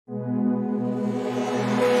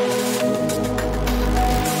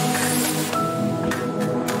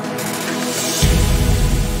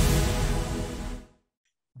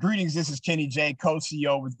Greetings, this is Kenny J,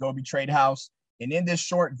 co-CEO with Gobe Trade House. And in this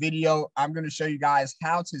short video, I'm going to show you guys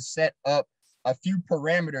how to set up a few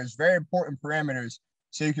parameters, very important parameters,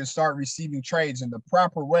 so you can start receiving trades in the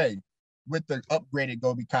proper way with the upgraded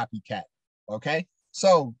Gobe Copycat. Okay,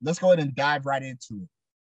 so let's go ahead and dive right into it.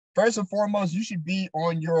 First and foremost, you should be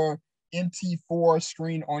on your MT4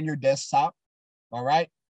 screen on your desktop. All right.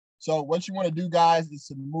 So what you want to do, guys, is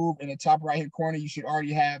to move in the top right-hand corner. You should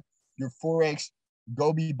already have your Forex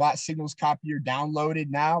Gobe bot signals copier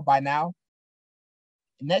downloaded by now.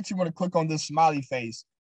 Next, you want to click on this smiley face,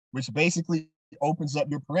 which basically opens up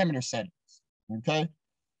your parameter settings. Okay.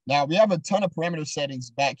 Now we have a ton of parameter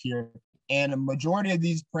settings back here, and a majority of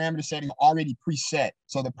these parameter settings are already preset.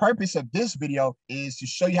 So the purpose of this video is to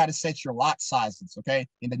show you how to set your lot sizes. Okay.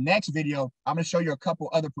 In the next video, I'm going to show you a couple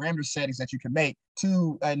other parameter settings that you can make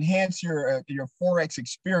to enhance your Forex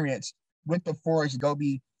experience with the Forex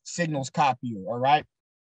Gobe signals copier. All right.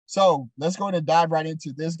 So let's go ahead and dive right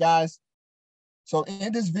into this, guys. So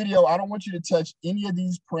in this video, I don't want you to touch any of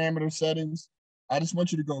these parameter settings. I just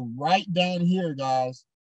want you to go right down here, guys,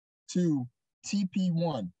 to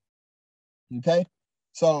TP1. Okay.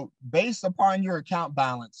 So based upon your account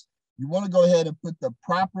balance, you want to go ahead and put the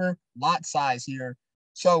proper lot size here.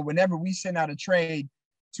 So whenever we send out a trade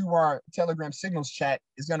to our Telegram signals chat,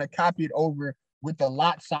 it's going to copy it over with the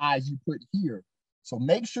lot size you put here. So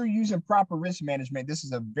make sure you're using proper risk management. This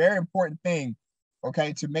is a very important thing,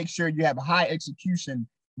 okay, to make sure you have high execution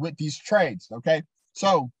with these trades, okay?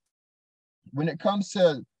 So when it comes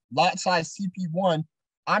to lot size TP1,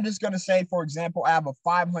 I'm just going to say, for example, I have a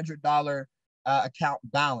 $500 account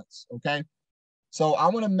balance, okay? So I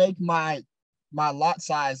want to make my lot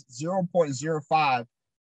size 0.05,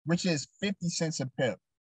 which is 50 cents a pip,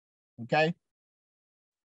 okay?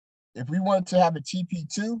 If we want to have a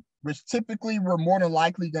TP2, which typically we're more than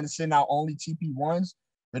likely going to send out only TP1s,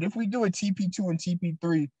 but if we do a TP2 and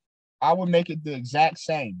TP3, I would make it the exact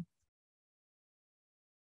same.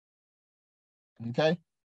 Okay.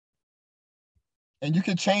 And you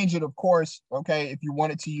can change it, of course, okay, if you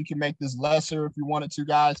wanted to. You can make this lesser if you wanted to,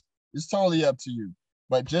 guys. It's totally up to you.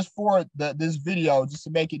 But just for this video, just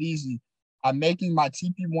to make it easy, I'm making my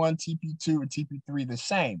TP1, TP2, and TP3 the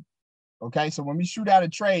same. Okay, so when we shoot out a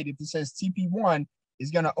trade, if it says TP1, it's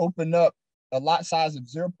going to open up a lot size of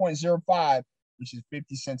 0.05, which is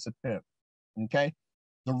 50 cents a pip. Okay,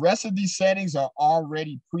 the rest of these settings are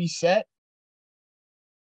already preset.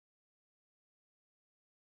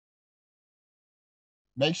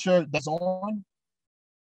 Make sure that's on.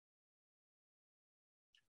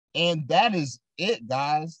 And that is it,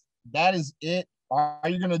 guys. That is it. All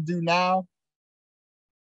you're going to do now,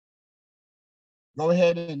 go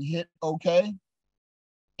ahead and hit OK.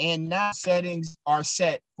 And now settings are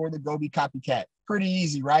set for the Gobe Copycat. Pretty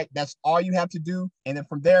easy, right? That's all you have to do. And then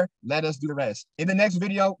from there, let us do the rest. In the next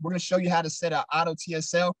video, we're going to show you how to set an auto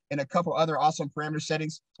TSL and a couple other awesome parameter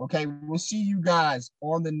settings. Okay, we'll see you guys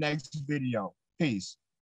on the next video. Peace.